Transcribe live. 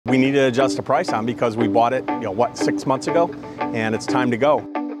we need to adjust the price on because we bought it, 6 months ago, and it's time to go.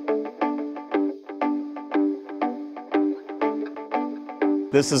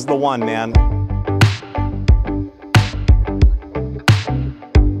 This is the one, man.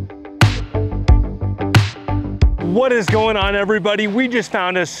 What is going on, everybody? We just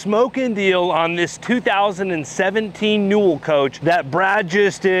found a smoking deal on this 2017 Newell coach that Brad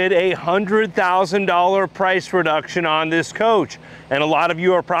just did a $100,000 price reduction on this coach. And a lot of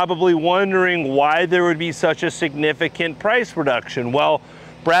you are probably wondering why there would be such a significant price reduction. Well,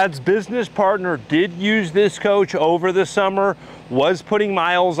 Brad's business partner did use this coach over the summer, was putting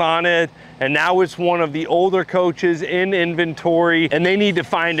miles on it, and now it's one of the older coaches in inventory, and they need to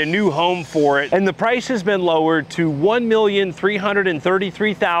find a new home for it. And the price has been lowered to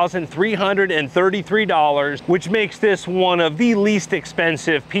 $1,333,333, which makes this one of the least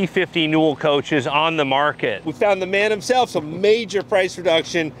expensive P50 Newell coaches on the market. We found the man himself, so major price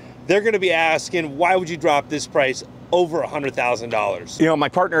reduction. They're gonna be asking, why would you drop this price over $100,000? My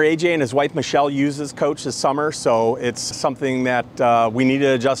partner AJ and his wife Michelle used this coach this summer, so it's something that we need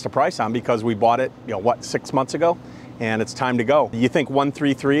to adjust the price on because we bought it, 6 months ago, and it's time to go. You think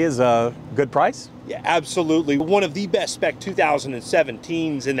 133 is a good price? Yeah, absolutely. One of the best spec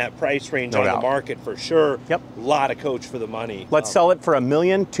 2017s in that price range on the market for sure. Yep. A lot of coach for the money. Let's sell it for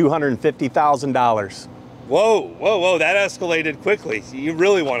 $1,250,000. Whoa, that escalated quickly. You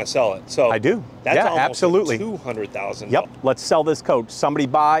really want to sell it. So I do. That's yeah, almost absolutely. $200,000. Yep, let's sell this coach. Somebody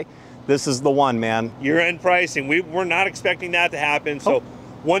buy. This is the one, man. Year-end pricing. We're not expecting that to happen. So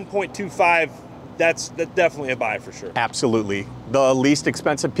 1.25, that's definitely a buy for sure. Absolutely. The least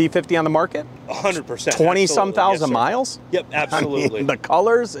expensive P50 on the market? 100%. 20-some thousand miles? Yep, absolutely. I mean, the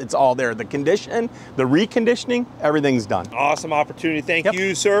colors, it's all there. The condition, the reconditioning, everything's done. Awesome opportunity. Thank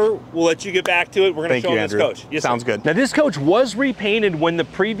you, sir. We'll let you get back to it. We're going to show them this coach. Yes, sounds good. Now, this coach was repainted when the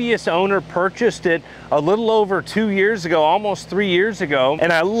previous owner purchased it a little over 2 years ago, almost 3 years ago.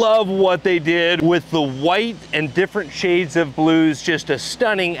 And I love what they did with the white and different shades of blues, just a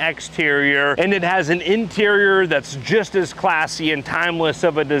stunning exterior. And it has an interior that's just as classy and timeless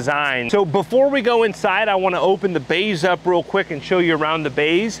of a design. So before we go inside, I want to open the bays up real quick and show you around the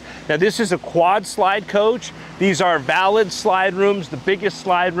bays. Now, this is a quad slide coach. These are valid slide rooms, the biggest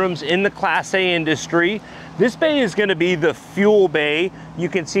slide rooms in the Class A industry. This bay is going to be the fuel bay. You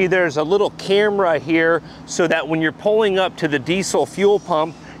can see there's a little camera here so that when you're pulling up to the diesel fuel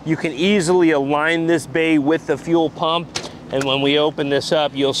pump, you can easily align this bay with the fuel pump. And when we open this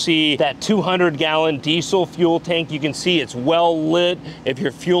up, you'll see that 200-gallon diesel fuel tank. You can see it's well lit if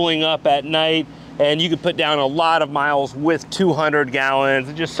you're fueling up at night. And you can put down a lot of miles with 200 gallons.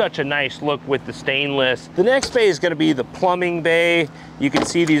 It's just such a nice look with the stainless. The next bay is going to be the plumbing bay. You can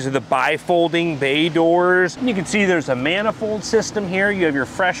see these are the bifolding bay doors. And you can see there's a manifold system here. You have your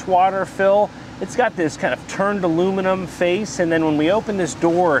fresh water fill. It's got this kind of turned aluminum face. And then when we open this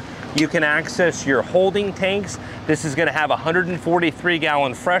door, you can access your holding tanks. This is going to have a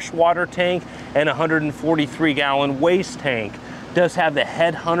 143-gallon freshwater tank and a 143-gallon waste tank. It does have the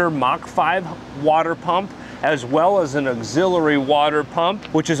Headhunter Mach 5 water pump, as well as an auxiliary water pump,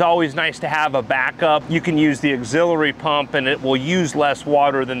 which is always nice to have a backup. You can use the auxiliary pump and it will use less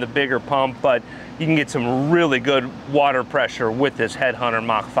water than the bigger pump, but you can get some really good water pressure with this Headhunter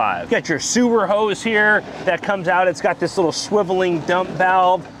Mach 5. You got your sewer hose here that comes out. It's got this little swiveling dump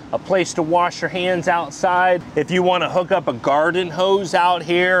valve, a place to wash your hands outside. If you want to hook up a garden hose out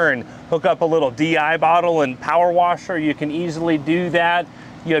here and hook up a little DI bottle and power washer, you can easily do that.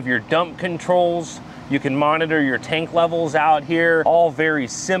 You have your dump controls. You can monitor your tank levels out here. All very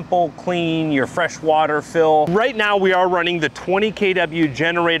simple, clean, your fresh water fill. Right now we are running the 20 kW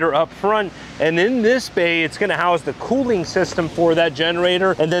generator up front, and in this bay it's gonna house the cooling system for that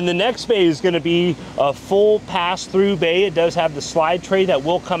generator. And then the next bay is gonna be a full pass-through bay. It does have the slide tray that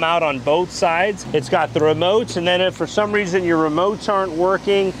will come out on both sides. It's got the remotes, and then if for some reason your remotes aren't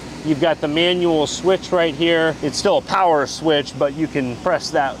working, you've got the manual switch right here. It's still a power switch, but you can press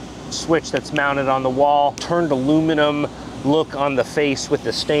that switch that's mounted on the wall. Turned aluminum look on the face with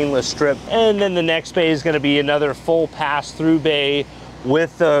the stainless strip. And then the next bay is going to be another full pass-through bay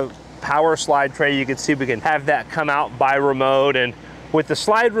with the power slide tray. You can see we can have that come out by remote. And with the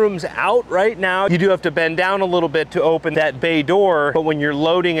slide rooms out right now, you do have to bend down a little bit to open that bay door, but when you're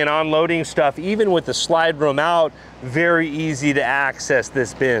loading and unloading stuff, even with the slide room out, very easy to access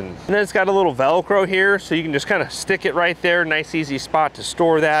this bin. And then it's got a little Velcro here, so you can just kind of stick it right there. Nice easy spot to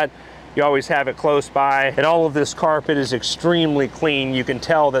store that. You always have it close by, and all of this carpet is extremely clean. You can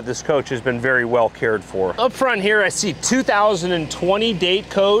tell that this coach has been very well cared for. Up front here, I see 2020 date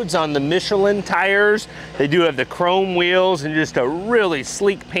codes on the Michelin tires. They do have the chrome wheels and just a really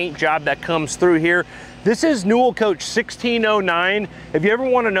sleek paint job that comes through here. This is Newell coach 1609. If you ever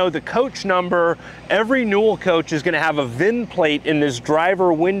want to know the coach number, every Newell coach is going to have a VIN plate in this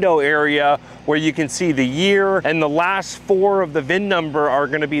driver window area where you can see the year, and the last 4 of the VIN number are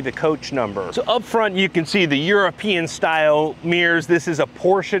going to be the coach number. So up front, you can see the European style mirrors. This is a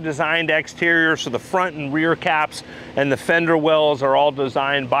Porsche designed exterior, so the front and rear caps and the fender wells are all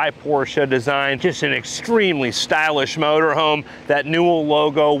designed by Porsche design. Just an extremely stylish motorhome. That Newell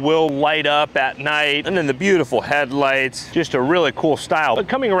logo will light up at night. And then the beautiful headlights, just a really cool style. But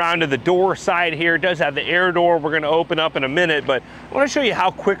coming around to the door side here, it does have the air door we're gonna open up in a minute, but I wanna show you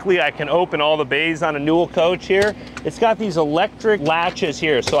how quickly I can open all the bays on a Newell coach here. It's got these electric latches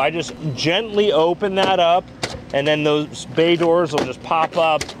here, so I just gently open that up, and then those bay doors will just pop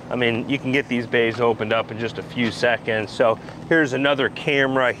up. I mean, you can get these bays opened up in just a few seconds. So here's another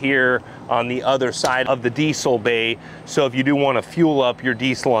camera here on the other side of the diesel bay. So if you do want to fuel up your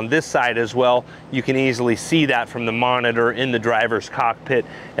diesel on this side as well, you can easily see that from the monitor in the driver's cockpit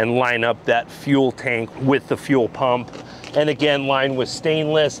and line up that fuel tank with the fuel pump. And again, lined with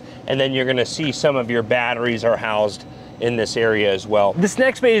stainless. And then you're going to see some of your batteries are housed in this area as well. This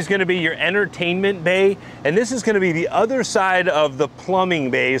next bay is going to be your entertainment bay, and this is going to be the other side of the plumbing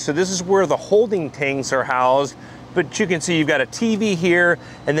bay. So this is where the holding tanks are housed. But you can see you've got a TV here,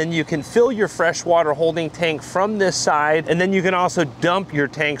 and then you can fill your freshwater holding tank from this side, and then you can also dump your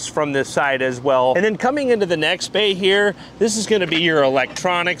tanks from this side as well. And then coming into the next bay here, this is going to be your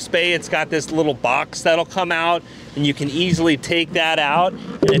electronics bay. It's got this little box that'll come out, and you can easily take that out.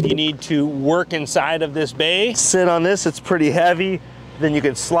 And if you need to work inside of this bay, sit on this, it's pretty heavy, then you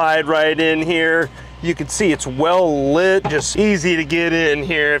can slide right in here. You can see it's well lit, just easy to get in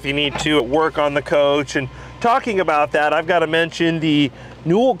here if you need to work on the coach. And talking about that, I've got to mention the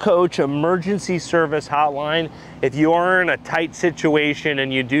Newell Coach Emergency Service Hotline. If you are in a tight situation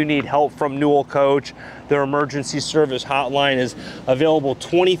and you do need help from Newell Coach, their emergency service hotline is available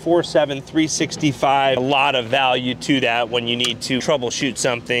 24/7, 365. A lot of value to that when you need to troubleshoot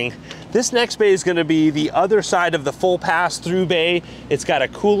something. This next bay is going to be the other side of the full pass-through bay. It's got a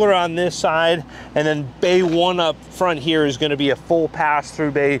cooler on this side, and then bay 1 up front here is going to be a full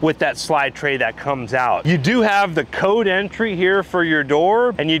pass-through bay with that slide tray that comes out. You do have the code entry here for your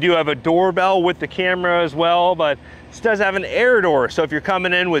door, and you do have a doorbell with the camera as well, but this does have an air door, so if you're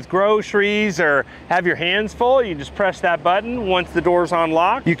coming in with groceries or have your hands full, you just press that button once the door's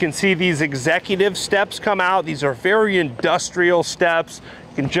unlocked. You can see these executive steps come out. These are very industrial steps.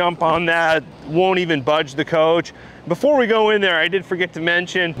 You can jump on that, won't even budge the coach. Before we go in there, I did forget to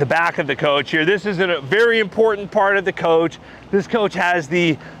mention the back of the coach here. This is a very important part of the coach. This coach has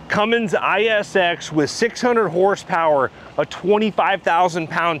the Cummins ISX with 600 horsepower, a 25,000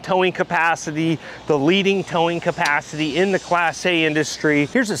 pound towing capacity, the leading towing capacity in the Class A industry.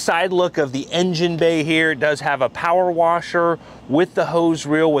 Here's a side look of the engine bay here. It does have a power washer with the hose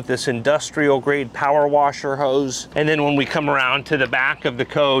reel with this industrial grade power washer hose. And then when we come around to the back of the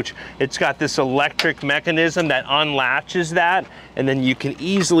coach, it's got this electric mechanism that unlatches that, and then you can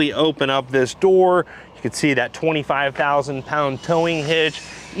easily open up this door. You can see that 25,000 pound towing hitch,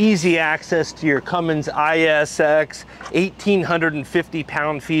 easy access to your Cummins ISX, 1,850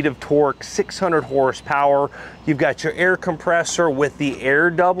 pound-feet of torque, 600 horsepower. You've got your air compressor with the air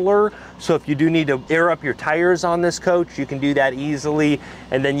doubler. So if you do need to air up your tires on this coach, you can do that easily.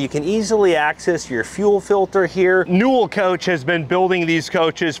 And then you can easily access your fuel filter here. Newell Coach has been building these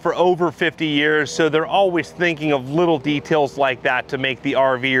coaches for over 50 years, so they're always thinking of little details like that to make the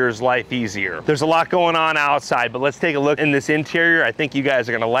RVer's life easier. There's a lot going on outside, but let's take a look in this interior. I think you guys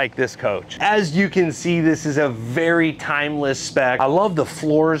are gonna like this coach. As you can see, this is a very timeless spec. I love the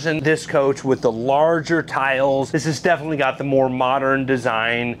floors in this coach with the larger tiles. This has definitely got the more modern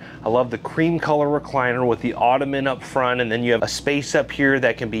design. I love the cream color recliner with the ottoman up front, and then you have a space up here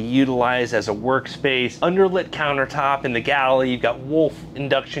that can be utilized as a workspace. Underlit countertop in the galley. You've got Wolf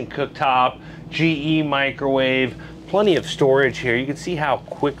induction cooktop, GE microwave, plenty of storage here. You can see how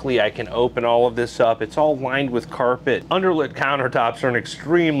quickly I can open all of this up. It's all lined with carpet. Underlit countertops are an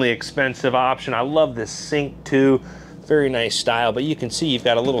extremely expensive option. I love this sink too. Very nice style, but you can see you've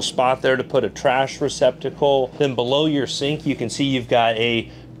got a little spot there to put a trash receptacle. Then below your sink, you can see you've got a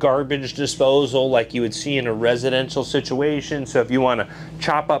garbage disposal like you would see in a residential situation. So if you want to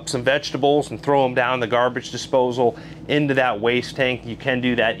chop up some vegetables and throw them down the garbage disposal into that waste tank, you can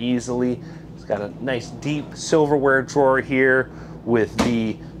do that easily. It's got a nice deep silverware drawer here with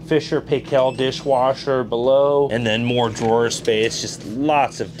the Fisher Paykel dishwasher below, and then more drawer space, just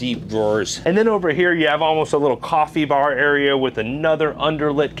lots of deep drawers. And then over here you have almost a little coffee bar area with another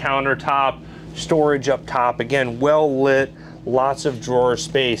underlit countertop, storage up top, again well lit, lots of drawer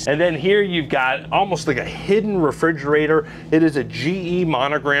space. And then here you've got almost like a hidden refrigerator. It is a GE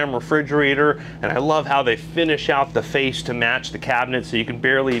monogram refrigerator, and I love how they finish out the face to match the cabinet so you can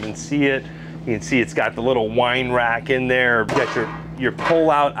barely even see it. You can see it's got the little wine rack in there. You've got your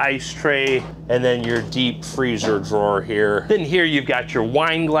pull-out ice tray, and then your deep freezer drawer here. Then here you've got your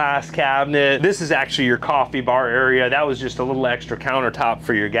wine glass cabinet. This is actually your coffee bar area. That was just a little extra countertop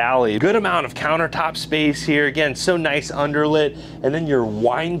for your galley. Good amount of countertop space here. Again, so nice underlit. And then your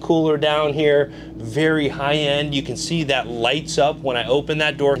wine cooler down here, very high end. You can see that lights up when I open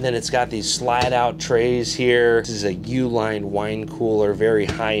that door. And then it's got these slide out trays here. This is a U-line wine cooler, very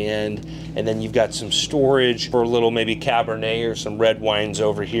high end. And then you've got some storage for a little maybe Cabernet or some red wines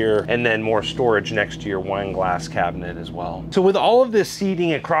over here, and then more storage next to your wine glass cabinet as well. So with all of this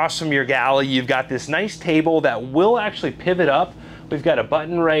seating across from your galley, you've got this nice table that will actually pivot up. We've got a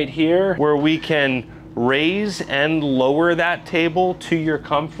button right here where we can raise and lower that table to your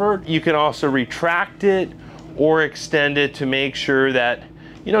comfort. You can also retract it or extend it to make sure that,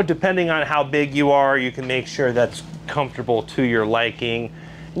 you know, depending on how big you are, you can make sure that's comfortable to your liking.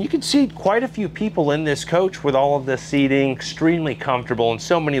 And you can see quite a few people in this coach with all of this seating, extremely comfortable, and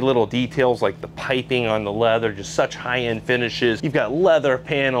so many little details like the piping on the leather, just such high-end finishes. You've got leather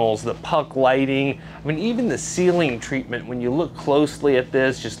panels, the puck lighting. I mean, even the ceiling treatment, when you look closely at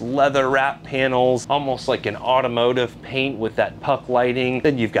this, just leather wrap panels, almost like an automotive paint with that puck lighting.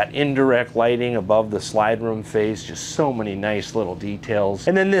 Then you've got indirect lighting above the slide room face, just so many nice little details.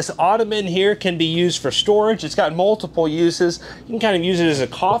 And then this ottoman here can be used for storage. It's got multiple uses. You can kind of use it as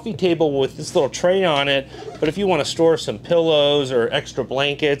a coffee table with this little tray on it, but if you want to store some pillows or extra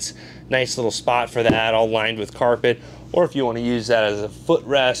blankets, nice little spot for that, all lined with carpet. Or if you want to use that as a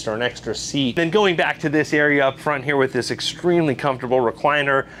footrest or an extra seat. Then going back to this area up front here with this extremely comfortable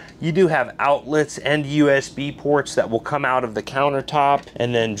recliner, you do have outlets and USB ports that will come out of the countertop,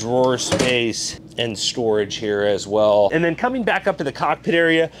 and then drawer space and storage here as well. And then coming back up to the cockpit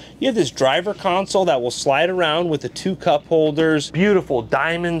area, you have this driver console that will slide around with the 2 cup holders, beautiful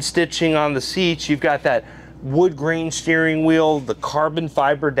diamond stitching on the seats. You've got that wood grain steering wheel, the carbon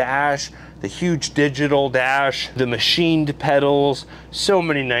fiber dash, the huge digital dash, the machined pedals, so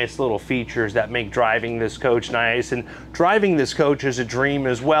many nice little features that make driving this coach nice. And driving this coach is a dream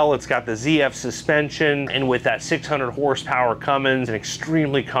as well. It's got the ZF suspension, and with that 600 horsepower Cummins, an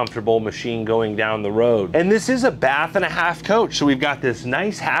extremely comfortable machine going down the road. And this is a bath and a half coach. So we've got this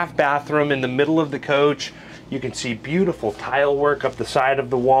nice half bathroom in the middle of the coach. You can see beautiful tile work up the side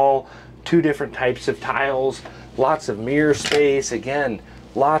of the wall, 2 different types of tiles, lots of mirror space. Again,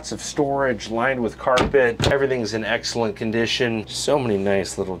 lots of storage lined with carpet. Everything's in excellent condition. So many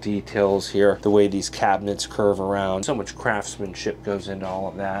nice little details here. The way these cabinets curve around. So much craftsmanship goes into all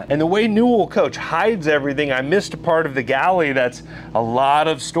of that. And the way Newell coach hides everything, I missed a part of the galley that's a lot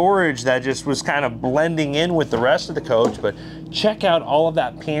of storage that just was kind of blending in with the rest of the coach. But check out all of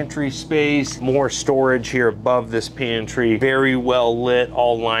that pantry space. More storage here above this pantry. Very well lit,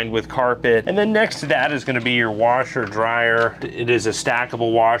 all lined with carpet. And then next to that is going to be your washer dryer. It is a stackable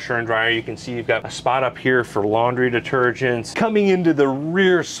washer and dryer. You can see you've got a spot up here for laundry detergents. Coming into the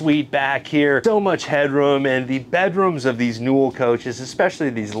rear suite back here, so much headroom, and the bedrooms of these Newell coaches, especially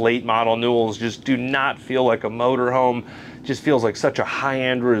these late model Newells, just do not feel like a motorhome. Just feels like such a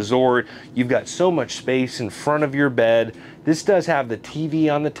high-end resort. You've got so much space in front of your bed. This does have the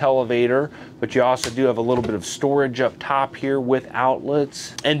TV on the televator, but you also do have a little bit of storage up top here with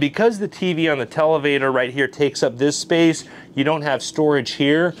outlets. And because the TV on the televator right here takes up this space, you don't have storage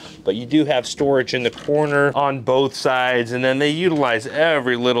here, but you do have storage in the corner on both sides. And then they utilize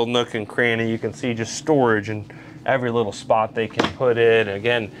every little nook and cranny. You can see just storage in every little spot they can put it.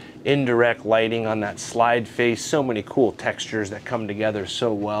 Again, indirect lighting on that slide face. So many cool textures that come together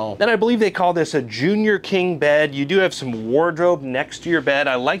so well. Then I believe they call this a junior king bed. You do have some wardrobe next to your bed.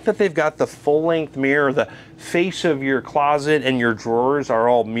 I like that they've got the full-length mirror. The face of your closet and your drawers are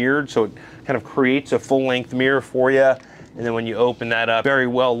all mirrored, so it kind of creates a full-length mirror for you. And then when you open that up, very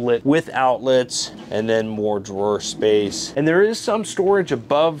well lit with outlets, and then more drawer space. And there is some storage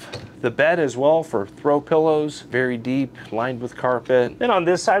above the bed as well for throw pillows, very deep, lined with carpet. Then on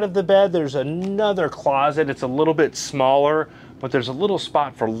this side of the bed, there's another closet. It's a little bit smaller, but there's a little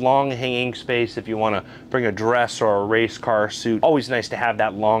spot for long hanging space if you want to bring a dress or a race car suit. Always nice to have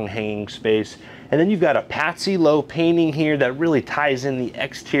that long hanging space. And then you've got a Patsy Low painting here that really ties in the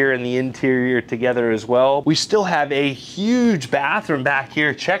exterior and the interior together as well. We still have a huge bathroom back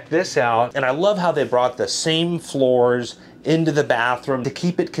here. Check this out. And I love how they brought the same floors into the bathroom to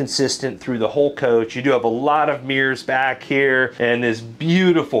keep it consistent through the whole coach. You do have a lot of mirrors back here and this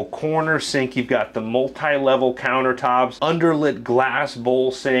beautiful corner sink. You've got the multi-level countertops, underlit glass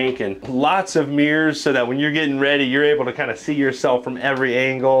bowl sink, and lots of mirrors so that when you're getting ready, you're able to kind of see yourself from every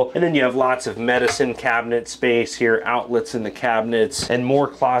angle. And then you have lots of medicine cabinet space here, outlets in the cabinets, and more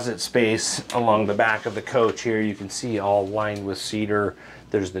closet space along the back of the coach here. You can see all lined with cedar.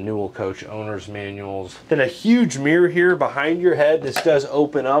 There's the Newell coach owner's manuals. Then a huge mirror here behind your head. This does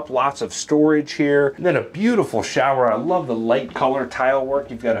open up, lots of storage here. And then a beautiful shower. I love the light color tile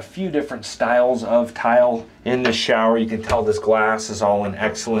work. You've got a few different styles of tile in this shower. You can tell this glass is all in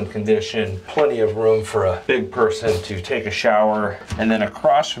excellent condition. Plenty of room for a big person to take a shower. And then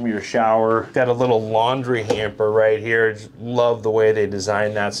across from your shower, got a little laundry hamper right here. Just love the way they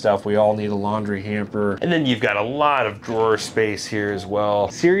designed that stuff. We all need a laundry hamper. And then you've got a lot of drawer space here as well.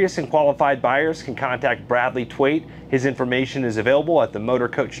 Serious and qualified buyers can contact Bradley Twait. His information is available at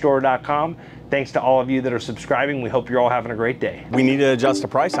themotorcoachstore.com. Thanks to all of you that are subscribing. We hope you're all having a great day. We need to adjust the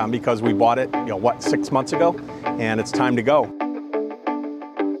price on because we bought it, 6 months ago, and it's time to go.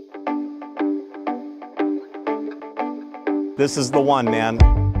 This is the one,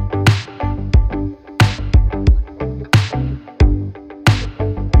 man.